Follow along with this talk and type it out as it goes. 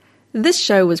This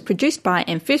show was produced by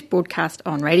and first broadcast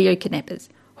on Radio Kidnappers,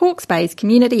 Hawke's Bay's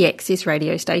community access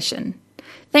radio station.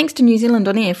 Thanks to New Zealand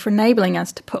On Air for enabling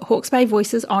us to put Hawke's Bay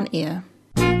voices on air.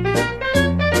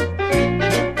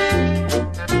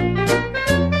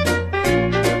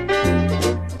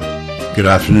 Good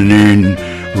afternoon,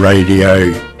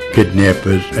 Radio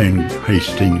Kidnappers and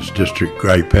Hastings District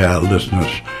Grey Power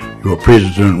listeners. Your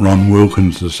President Ron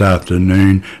Wilkins this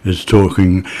afternoon is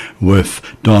talking with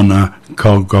Donna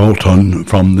Colgalton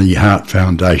from the Heart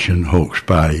Foundation, Hawke's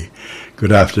Bay.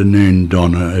 Good afternoon,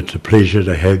 Donna. It's a pleasure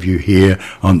to have you here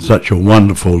on such a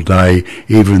wonderful day,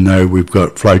 even though we've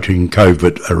got floating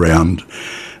COVID around.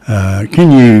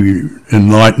 Can you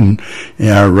enlighten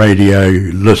our radio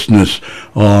listeners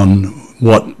on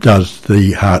what does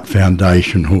the Heart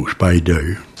Foundation Hawke's Bay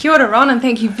do? Kia ora, Ron, and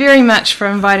thank you very much for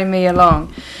inviting me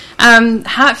along.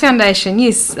 Heart Foundation,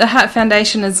 yes, the Heart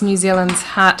Foundation is New Zealand's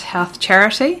heart health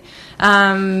charity,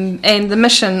 and the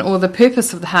mission or the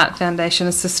purpose of the Heart Foundation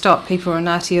is to stop people in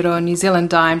Aotearoa, New Zealand,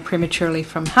 dying prematurely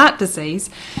from heart disease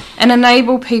and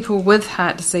enable people with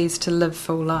heart disease to live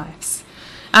full lives.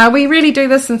 We really do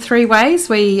this in three ways.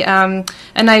 We help to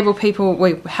enable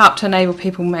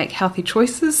people make healthy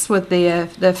choices with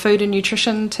their food and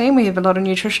nutrition team. We have a lot of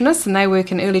nutritionists and they work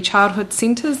in early childhood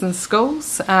centres and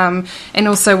schools, and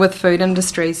also with food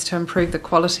industries to improve the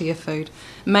quality of food,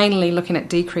 mainly looking at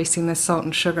decreasing the salt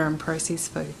and sugar in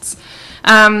processed foods.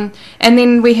 And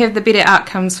then we have the better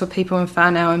outcomes for people in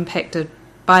whānau impacted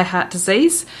by heart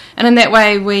disease, and in that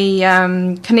way we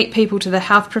connect people to the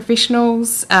health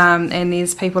professionals, and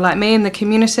there's people like me in the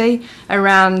community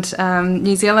around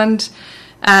New Zealand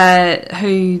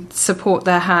who support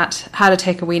the heart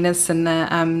attack awareness and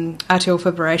the arterial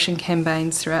fibrillation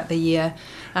campaigns throughout the year.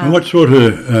 And what sort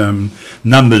of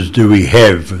numbers do we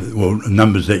have, well,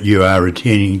 numbers that you are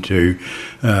attending to,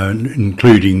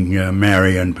 including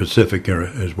Maori and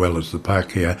Pacifica as well as the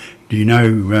Pākehā? Do you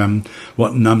know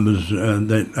what numbers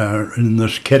that are in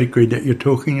this category that you're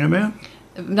talking about?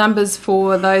 Numbers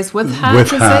for those with heart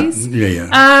disease? Yeah.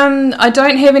 I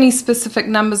don't have any specific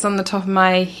numbers on the top of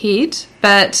my head,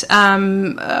 but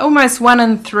almost 1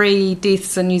 in 3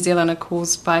 deaths in New Zealand are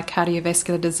caused by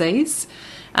cardiovascular disease.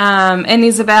 And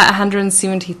there's about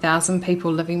 170,000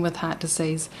 people living with heart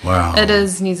disease. Wow. It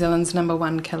is New Zealand's number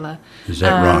one killer. Is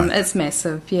that right? It's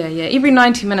massive, yeah. Every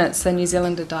 90 minutes a New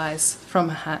Zealander dies from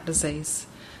a heart disease.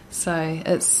 So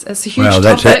it's a huge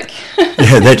topic.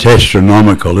 That's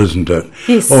astronomical, isn't it?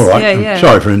 Yes. All right. Yeah.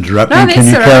 Sorry for interrupting. No, Can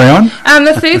you carry on?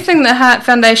 The third thing the Heart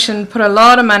Foundation put a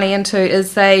lot of money into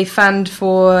is they are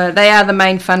the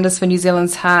main funders for New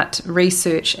Zealand's heart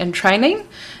research and training.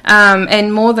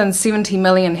 And more than 70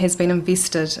 million has been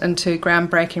invested into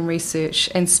groundbreaking research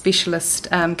and specialist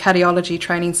cardiology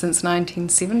training since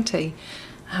 1970.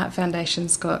 Heart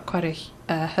Foundation's got quite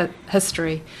a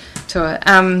history to it.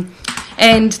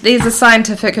 And there's a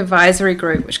scientific advisory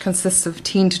group which consists of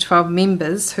 10 to 12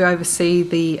 members who oversee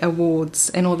the awards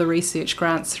and all the research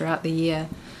grants throughout the year.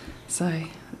 So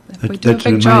we do a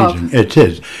big job. It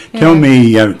is. Yeah. Tell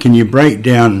me, can you break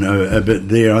down a bit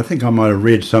there? I think I might have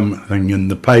read something in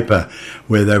the paper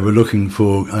where they were looking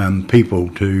for people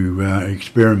to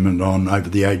experiment on over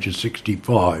the age of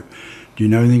 65. Do you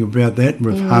know anything about that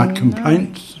with heart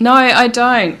complaints? No, I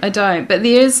don't. But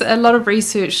there is a lot of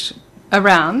research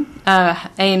around,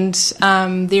 and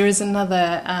there is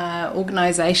another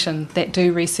organisation that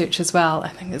do research as well. I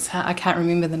think I can't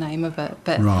remember the name of it,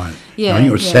 but right. Yeah, I think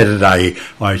it was Saturday.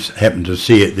 I happened to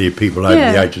see it. There are people over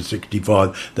the age of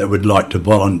 65 that would like to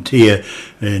volunteer,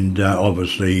 and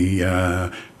obviously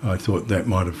I thought that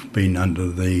might have been under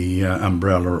the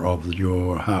umbrella of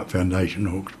your Heart Foundation,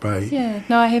 Hawke's Bay. Yeah,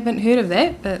 no, I haven't heard of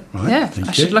that, but I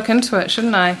should look into it,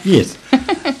 shouldn't I? Yes.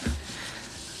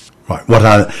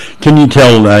 Right. Can you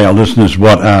tell our listeners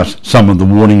what are some of the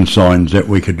warning signs that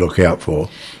we could look out for?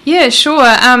 Yeah, sure.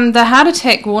 The heart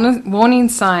attack warning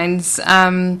signs,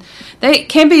 they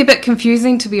can be a bit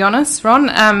confusing, to be honest, Ron.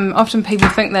 Often people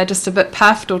think they're just a bit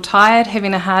puffed or tired,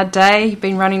 having a hard day,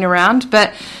 been running around.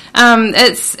 But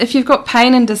it's if you've got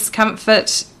pain and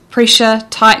discomfort, pressure,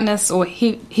 tightness or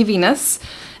heaviness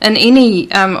in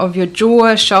any of your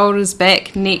jaw, shoulders,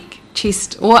 back, neck,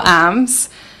 chest or arms,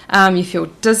 you feel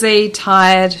dizzy,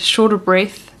 tired, short of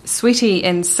breath, sweaty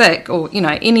and sick, or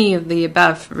any of the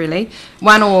above really,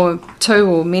 one or two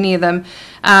or many of them,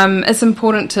 it's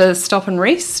important to stop and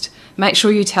rest. Make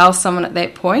sure you tell someone at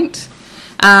that point.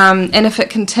 And if it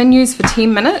continues for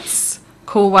 10 minutes,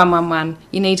 call 111.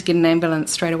 You need to get an ambulance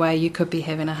straight away. You could be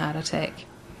having a heart attack.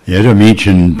 Yeah, as I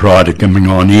mentioned prior to coming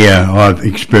on here, I've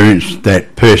experienced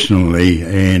that personally,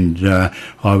 and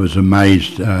I was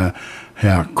amazed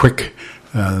how quick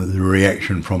the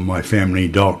reaction from my family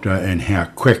doctor and how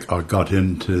quick I got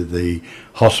into the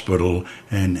hospital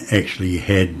and actually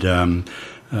had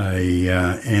angiogram,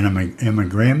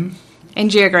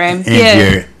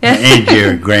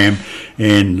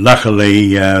 and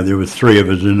luckily there were 3 of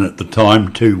us in at the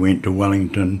time. 2 went to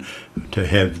Wellington to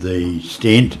have the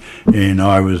stent, and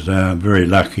I was very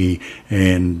lucky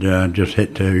and just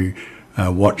had to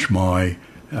watch my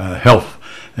health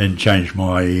and change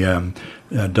my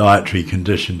dietary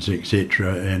conditions,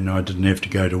 etc., and I didn't have to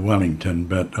go to Wellington.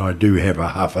 But I do have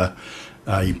a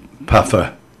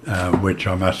puffer, which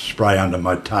I must spray under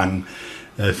my tongue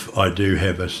if I do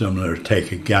have a similar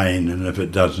attack again, and if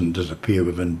it doesn't disappear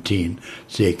within 10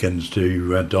 seconds,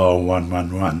 to dial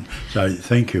 111. So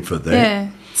thank you for that. Yeah.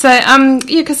 So,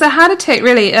 because a heart attack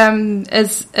really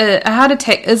is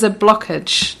a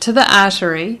blockage to the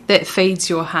artery that feeds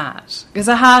your heart. Because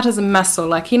a heart is a muscle,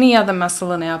 like any other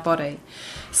muscle in our body.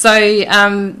 So,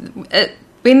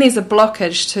 when there's a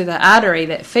blockage to the artery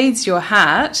that feeds your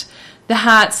heart, the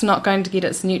heart's not going to get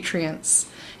its nutrients.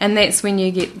 And that's when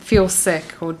you feel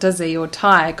sick or dizzy or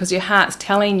tired, because your heart's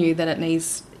telling you that it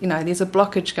needs, there's a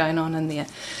blockage going on in there.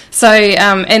 So,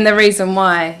 and the reason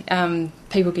why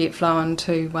people get flown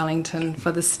to Wellington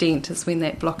for the stent is when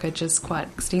that blockage is quite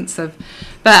extensive.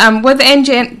 But with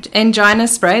angina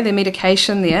spray, the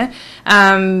medication there,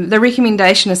 the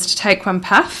recommendation is to take 1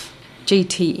 puff,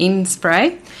 GTN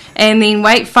spray, and then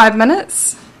wait 5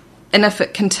 minutes. And if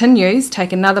it continues,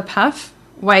 take another puff,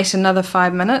 wait another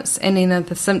 5 minutes, and then if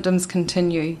the symptoms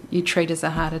continue, you treat as a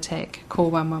heart attack. Call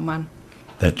 111.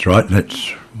 That's right.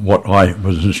 That's what I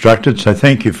was instructed, so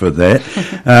thank you for that.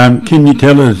 Can you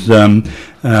tell us,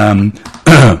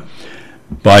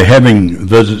 by having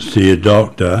visits to your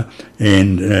doctor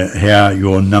and how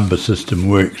your number system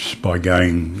works by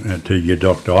going to your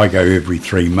doctor? I go every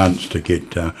 3 months to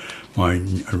get my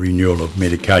renewal of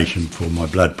medication for my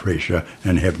blood pressure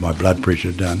and have my blood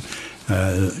pressure done.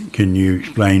 Can you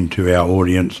explain to our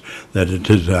audience that it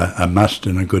is a must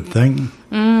and a good thing?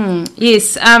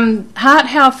 Yes. Heart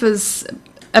health is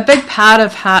a big part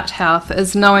of heart health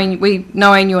is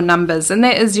knowing your numbers, and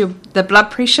that is the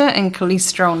blood pressure and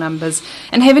cholesterol numbers,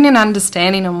 and having an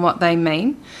understanding on what they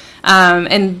mean.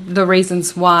 And the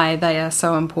reasons why they are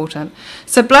so important.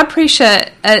 So blood pressure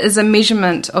is a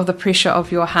measurement of the pressure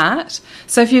of your heart.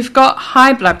 So if you've got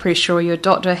high blood pressure, or your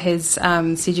doctor has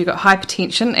said you've got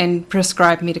hypertension and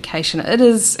prescribed medication, it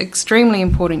is extremely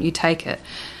important you take it.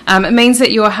 It means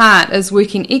that your heart is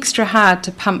working extra hard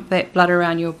to pump that blood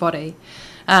around your body.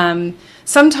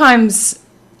 Sometimes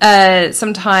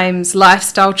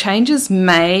lifestyle changes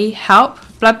may help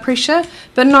blood pressure,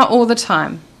 but not all the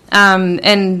time.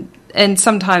 And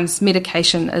sometimes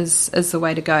medication is the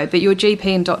way to go, but your GP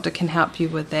and doctor can help you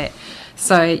with that.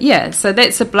 So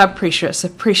that's a blood pressure. It's a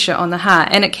pressure on the heart,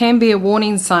 and it can be a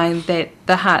warning sign that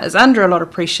the heart is under a lot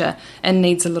of pressure and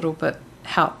needs a little bit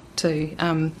help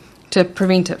to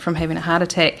prevent it from having a heart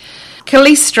attack.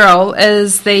 Cholesterol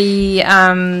is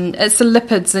it's the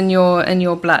lipids in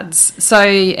your bloods. So,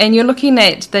 and you're looking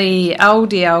at the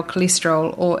LDL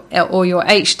cholesterol or your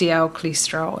HDL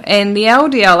cholesterol. And the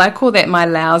LDL, I call that my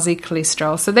lousy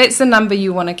cholesterol. So that's the number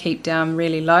you want to keep down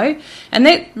really low. And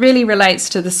that really relates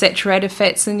to the saturated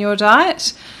fats in your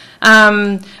diet,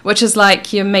 which is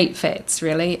like your meat fats,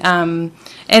 really.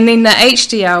 And then the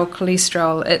HDL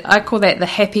cholesterol, I call that the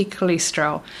happy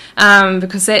cholesterol,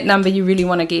 because that number you really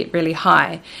want to get really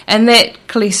high. And that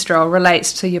cholesterol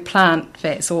relates to your plant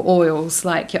fats or oils,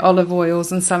 like your olive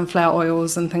oils and sunflower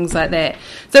oils and things like that.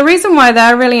 The reason why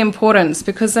they're really important is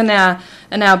because in our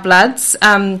bloods,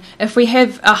 if we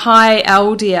have a high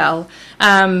LDL,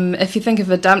 if you think of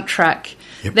a dump truck,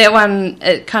 yep. That one,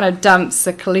 it kind of dumps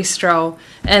the cholesterol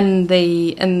in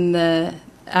the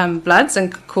bloods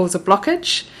and cause a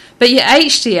blockage. But your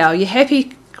HDL, your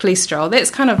happy cholesterol,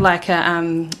 that's kind of like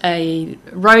a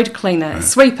road cleaner,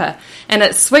 sweeper, and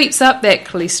it sweeps up that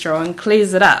cholesterol and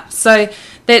clears it up. So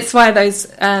that's why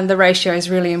the ratio is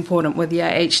really important with your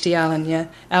HDL and your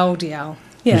LDL.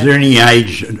 Yeah. Is there any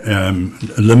age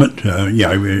limit?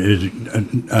 Is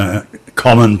it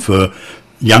common for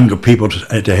younger people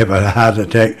to have a heart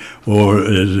attack, or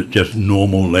is it just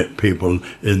normal that people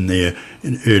in their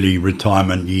early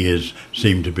retirement years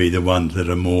seem to be the ones that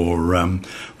are more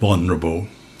vulnerable?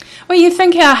 Well, you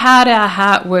think our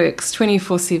heart works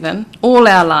 24/7, all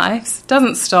our lives,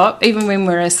 doesn't stop, even when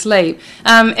we're asleep.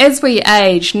 As we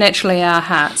age, naturally our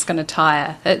heart's going to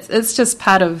tire. It's just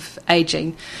part of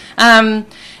ageing. So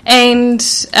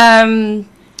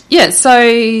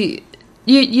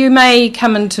you may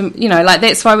come into, like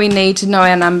that's why we need to know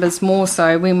our numbers more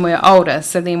so when we're older,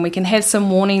 so then we can have some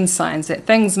warning signs that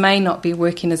things may not be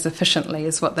working as efficiently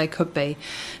as what they could be.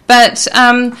 But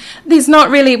there's not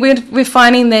really, we're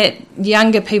finding that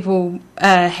younger people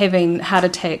are having heart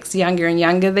attacks younger and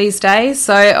younger these days,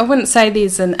 so I wouldn't say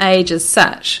there's an age as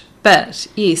such. But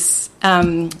yes,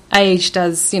 age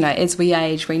does, as we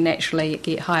age, we naturally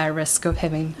get higher risk of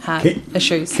having heart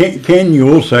issues. Can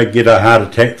you also get a heart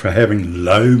attack for having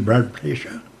low blood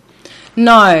pressure?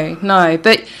 No,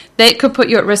 but that could put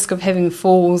you at risk of having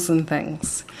falls and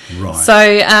things. Right. So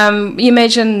you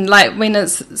imagine, like, when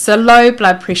so low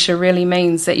blood pressure really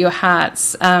means that your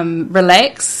heart's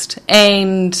relaxed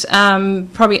and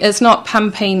probably it's not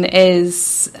pumping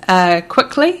as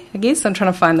quickly, I guess. I'm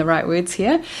trying to find the right words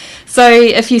here. So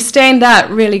if you stand up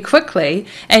really quickly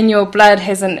and your blood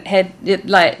hasn't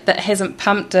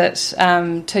pumped it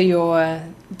to your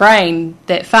brain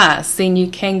that fast, then you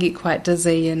can get quite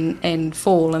dizzy and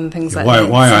fall and things like that.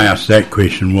 Why I asked that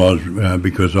question was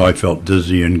because I felt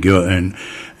dizzy and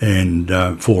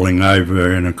falling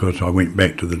over, and of course I went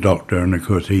back to the doctor, and of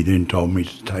course he then told me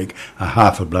to take a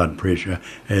half a blood pressure,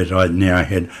 as I now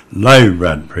had low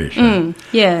blood pressure.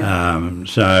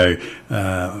 So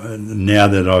now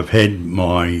that I've had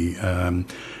my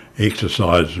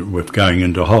exercise with going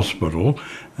into hospital,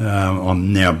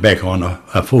 I'm now back on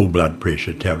a full blood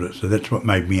pressure tablet. So that's what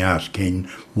made me ask, can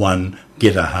one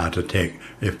get a heart attack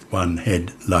if one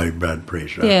had low blood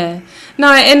pressure? Yeah.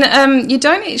 No, and you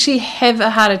don't actually have a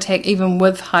heart attack even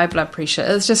with high blood pressure.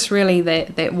 It's just really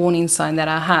that warning sign that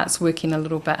our heart's working a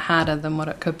little bit harder than what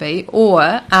it could be.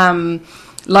 Or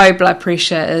low blood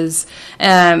pressure is,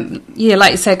 like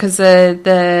you say, because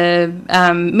the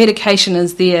medication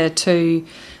is there to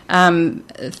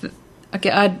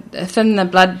thin the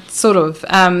blood, sort of,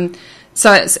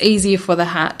 so it's easier for the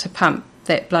heart to pump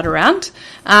that blood around.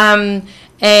 And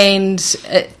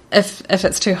if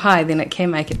it's too high, then it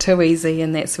can make it too easy,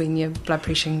 and that's when your blood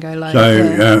pressure can go low.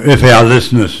 So if our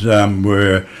listeners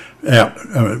were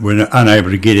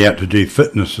unable to get out to do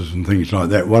fitnesses and things like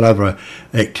that, what other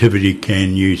activity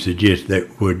can you suggest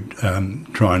that would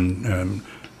try and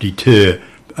deter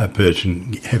a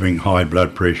person having high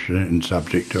blood pressure and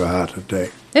subject to a heart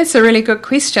attack? That's a really good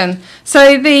question.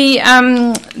 So the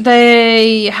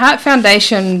Heart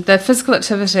Foundation, the physical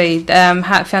activity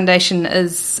Heart Foundation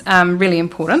is really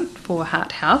important for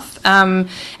heart health.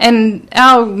 And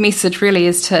our message really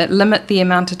is to limit the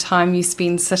amount of time you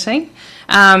spend sitting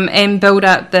and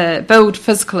build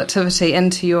physical activity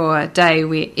into your day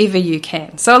wherever you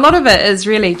can. So a lot of it is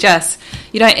really just,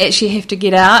 you don't actually have to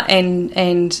get out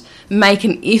and make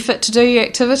an effort to do your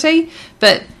activity,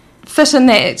 but fit in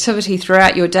that activity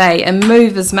throughout your day and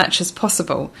move as much as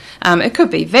possible. It could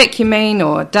be vacuuming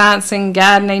or dancing,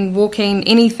 gardening, walking,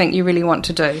 anything you really want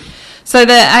to do. So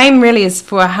the aim really is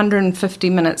for 150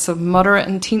 minutes of moderate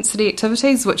intensity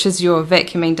activities, which is your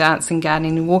vacuuming, dancing,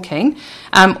 gardening and walking.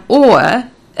 Or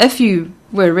if you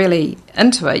were really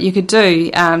into it, you could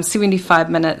do 75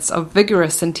 minutes of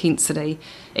vigorous intensity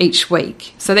each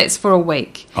week. So that's for a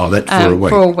week. Oh, that's for a week.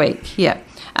 For a week, yeah.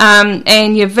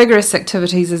 And your vigorous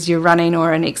activities is your running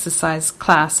or an exercise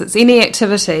class. It's any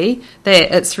activity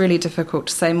that it's really difficult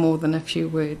to say more than a few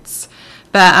words.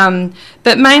 But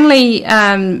mainly,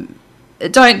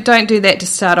 don't do that to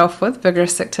start off with,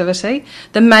 vigorous activity.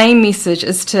 The main message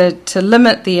is to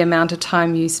limit the amount of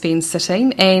time you spend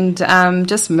sitting and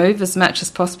just move as much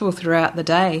as possible throughout the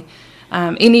day.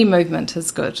 Any movement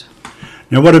is good.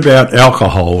 Now, what about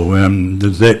alcohol?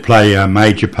 Does that play a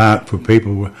major part for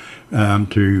people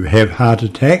to have heart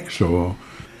attacks, or?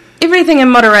 Everything in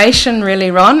moderation, really,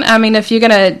 Ron. I mean, if you're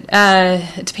going to,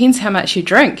 it depends how much you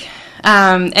drink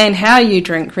and how you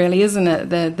drink, really, isn't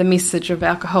it? The message of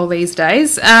alcohol these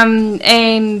days.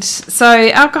 And so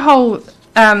alcohol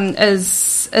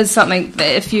is something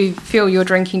that if you feel you're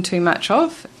drinking too much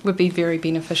of, would be very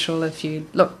beneficial if you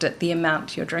looked at the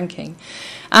amount you're drinking.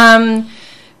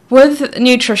 With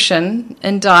nutrition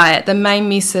and diet, the main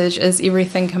message is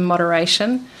everything in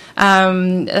moderation.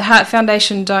 The Heart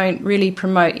Foundation don't really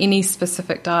promote any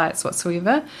specific diets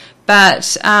whatsoever, but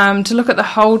to look at the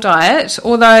whole diet,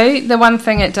 although the one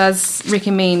thing it does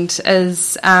recommend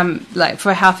is, like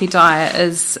for a healthy diet,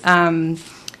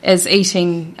 is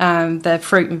eating the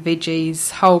fruit and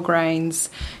veggies, whole grains,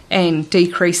 and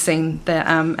decreasing the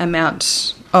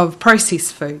amount of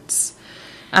processed foods.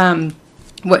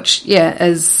 Which,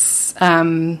 is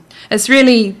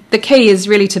really, the key is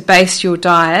really to base your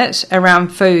diet around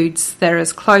foods that are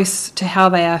as close to how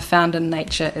they are found in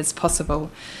nature as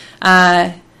possible.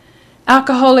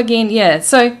 Alcohol, again,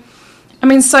 so, I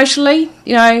mean, socially,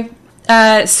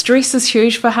 Stress is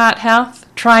huge for heart health.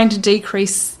 Trying to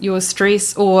decrease your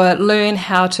stress or learn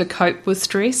how to cope with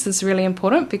stress is really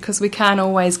important, because we can't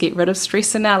always get rid of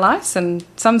stress in our lives, and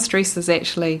some stress is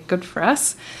actually good for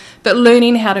us. But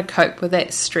learning how to cope with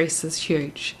that stress is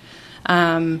huge.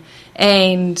 And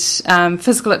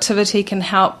physical activity can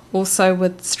help also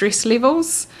with stress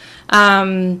levels.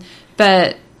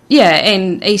 But yeah,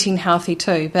 and eating healthy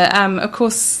too. But of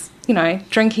course, you know,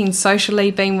 drinking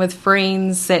socially, being with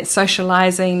friends, that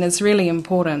socialising is really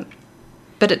important.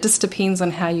 But it just depends on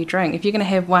how you drink. If you're going to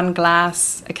have one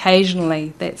glass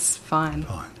occasionally, that's fine.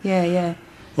 Yeah.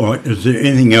 All right. Is there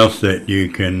anything else that you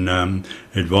can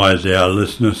advise our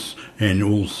listeners? And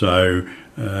also,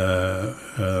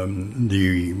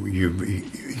 you've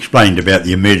explained about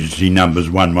the emergency numbers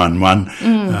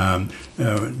 111.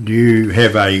 Do you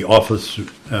have a office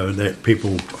that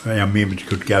our members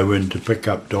could go in to pick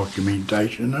up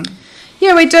documentation in?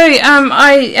 Yeah, we do.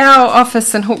 Our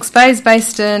office in Hawke's Bay is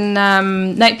based in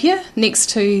Napier,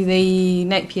 next to the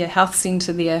Napier Health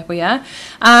Centre there we are.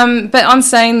 But I'm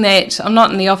saying that I'm not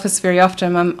in the office very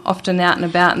often. I'm often out and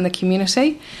about in the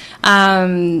community.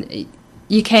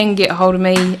 You can get hold of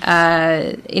me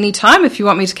any time if you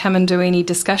want me to come and do any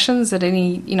discussions at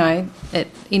any of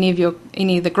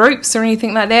the groups or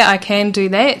anything like that. I can do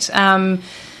that.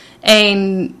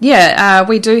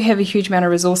 We do have a huge amount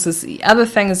of resources. The other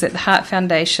thing is that the Heart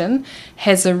Foundation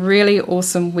has a really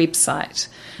awesome website.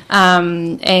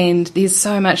 And there's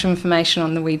so much information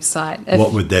on the website.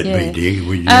 What would that be, dear?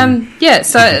 Would you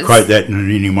quote that, and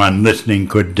anyone listening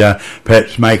could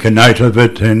perhaps make a note of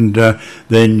it, and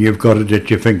then you've got it at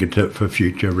your fingertip for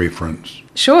future reference.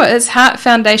 Sure, it's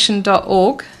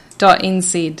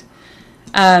heartfoundation.org.nz.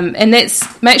 And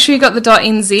that's, make sure you got the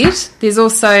 .nz. There's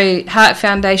also Heart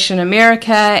Foundation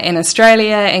America and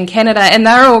Australia and Canada, and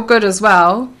they're all good as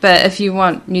well, but if you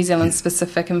want New Zealand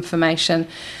specific information.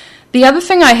 The other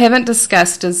thing I haven't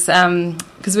discussed is,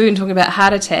 because we've been talking about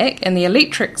heart attack and the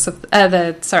electrics of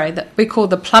we call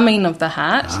the plumbing of the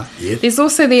heart. Yes. There's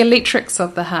also the electrics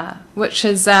of the heart, which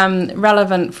is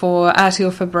relevant for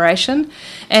arterial fibrillation,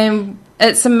 and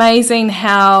it's amazing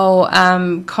how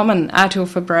common arterial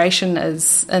fibrillation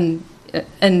is in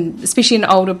especially in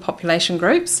older population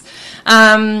groups.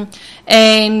 And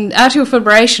arterial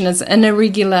fibrillation is an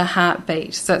irregular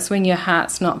heartbeat, so it's when your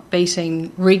heart's not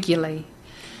beating regularly.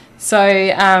 So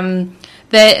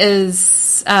that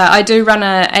is, I do run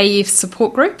a AF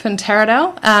support group in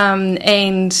Taradale,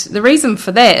 and the reason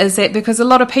for that is that because a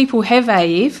lot of people have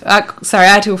arterial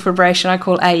fibrillation, I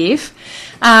call AF,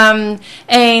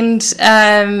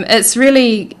 it's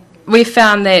really, we've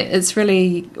found that it's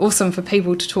really awesome for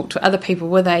people to talk to other people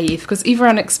with AF because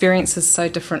everyone experiences so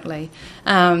differently.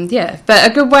 But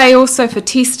a good way also for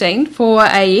testing for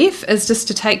AF is just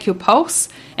to take your pulse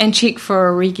and check for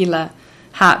a regular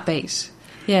heartbeat.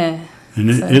 Yeah. And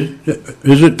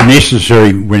is it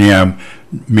necessary when our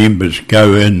members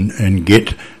go in and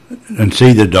get and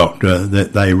see the doctor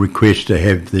that they request to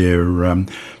have their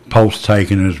pulse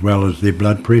taken as well as their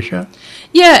blood pressure?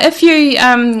 Yeah, if you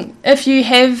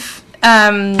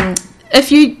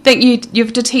think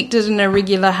you've detected an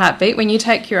irregular heartbeat when you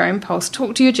take your own pulse,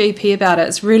 talk to your GP about it.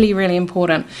 It's really, really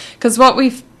important because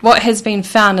what has been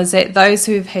found is that those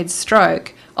who have had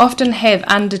stroke often have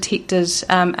undetected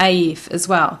AF as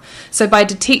well. So by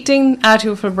detecting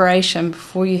arterial fibrillation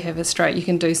before you have a stroke, you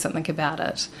can do something about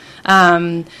it.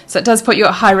 So it does put you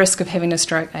at high risk of having a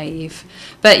stroke AF.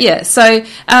 But yeah, so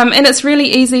and it's really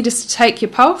easy just to take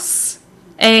your pulse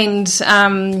and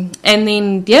then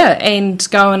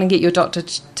go in and get your doctor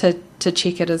to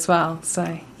check it as well.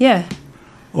 So yeah.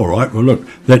 All right. Well, look,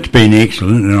 that's been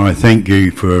excellent, and I thank you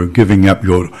for giving up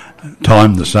your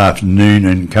time this afternoon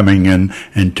and coming in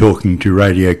and talking to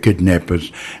Radio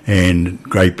Kidnappers and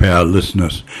Grey Power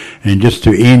listeners. And just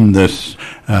to end this,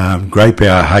 Grey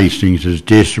Power Hastings is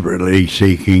desperately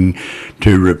seeking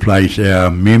to replace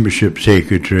our membership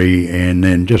secretary, and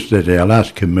then just at our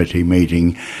last committee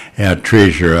meeting, our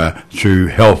treasurer, through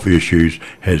health issues,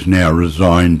 has now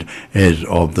resigned as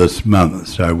of this month.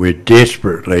 So we're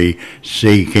desperately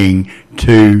seeking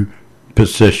 2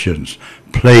 positions.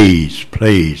 Please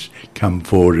come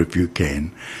forward if you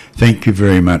can. Thank you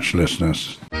very much,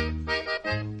 listeners.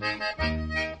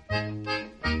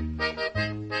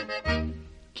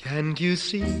 Can't you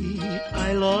see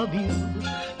I love you?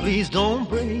 Please don't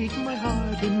break my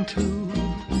heart in two.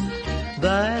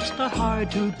 That's not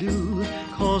hard to do,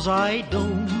 'cause I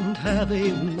don't have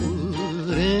a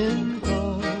wooden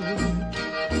heart.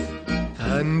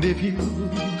 And if you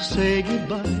say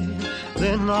goodbye,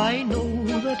 then I know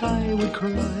that I would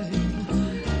cry.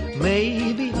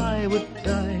 maybe I would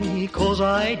die, 'cause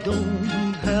I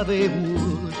don't have a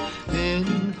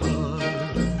wooden heart.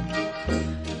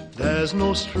 There's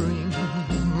no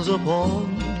strings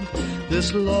upon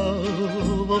this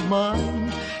love of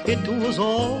mine. It was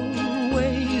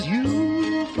always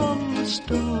you from the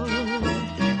start.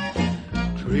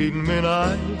 Treat me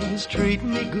nice, treat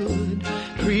me good,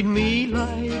 treat me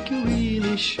like you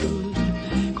really should,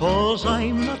 'cause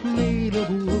I'm not made of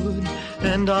wood,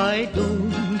 and I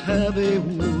don't have a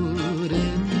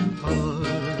wooden heart.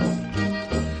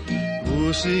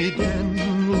 Musi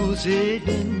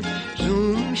denn,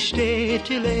 zum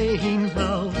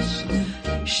Städtelein-Haus,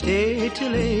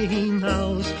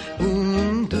 Städtelein-Haus,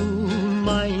 und du,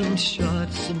 mein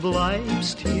Schatz,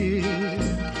 bleibst hier.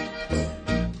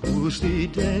 Musi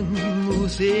denn,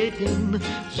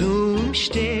 zum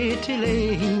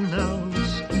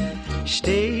Städtelein-Haus,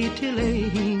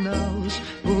 Städtelein-Haus,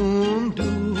 und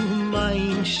du,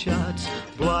 mein Schatz,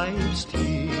 bleibst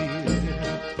hier.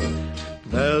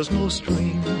 There's no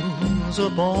strings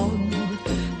upon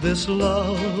this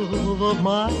love of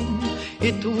mine.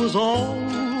 It was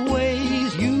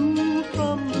always you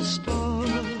from the start.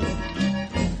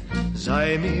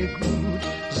 Sei mir gut,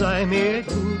 sei mir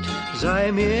gut,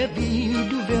 sei mir wie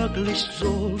du wirklich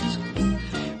sollst,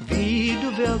 wie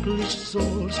du wirklich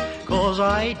sollst, 'cause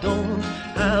I don't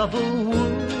have a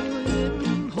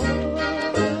wooden heart.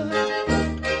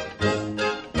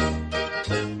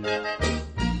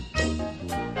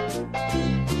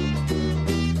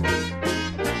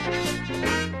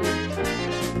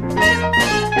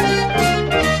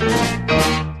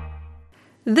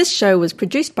 This show was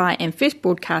produced by and first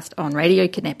broadcast on Radio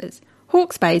Kidnappers,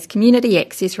 Hawke's Bay's community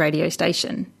access radio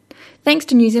station. Thanks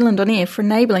to New Zealand On Air for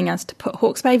enabling us to put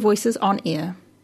Hawke's Bay voices on air.